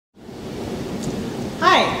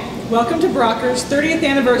Welcome to Bracker's 30th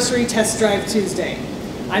Anniversary Test Drive Tuesday.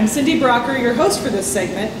 I'm Cindy Bracker, your host for this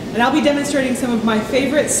segment, and I'll be demonstrating some of my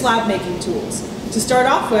favorite slab making tools. To start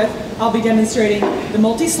off with, I'll be demonstrating the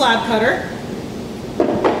multi-slab cutter,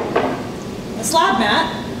 a slab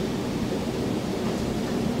mat,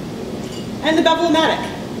 and the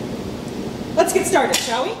bevel-o-matic. Let's get started,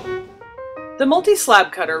 shall we? The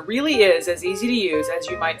multi-slab cutter really is as easy to use as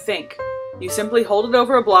you might think. You simply hold it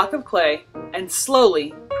over a block of clay and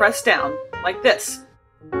slowly press down like this.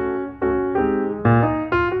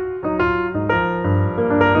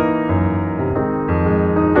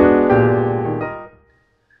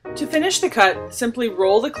 To finish the cut, simply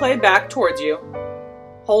roll the clay back towards you,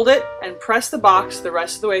 hold it, and press the box the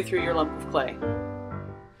rest of the way through your lump of clay.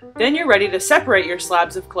 Then you're ready to separate your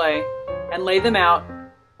slabs of clay and lay them out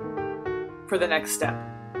for the next step.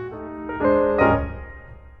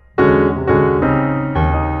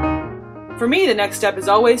 For me, the next step is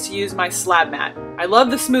always to use my slab mat. I love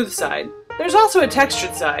the smooth side. There's also a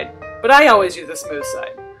textured side, but I always use the smooth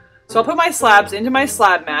side. So I'll put my slabs into my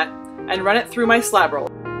slab mat and run it through my slab roller.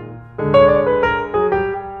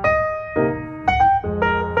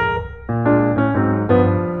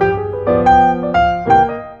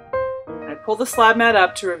 I pull the slab mat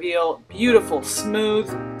up to reveal beautiful,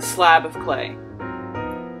 smooth slab of clay.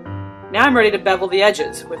 Now I'm ready to bevel the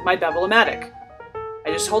edges with my bevel-o-matic.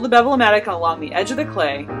 I just hold the bevel-o-matic along the edge of the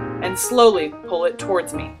clay and slowly pull it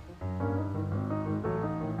towards me.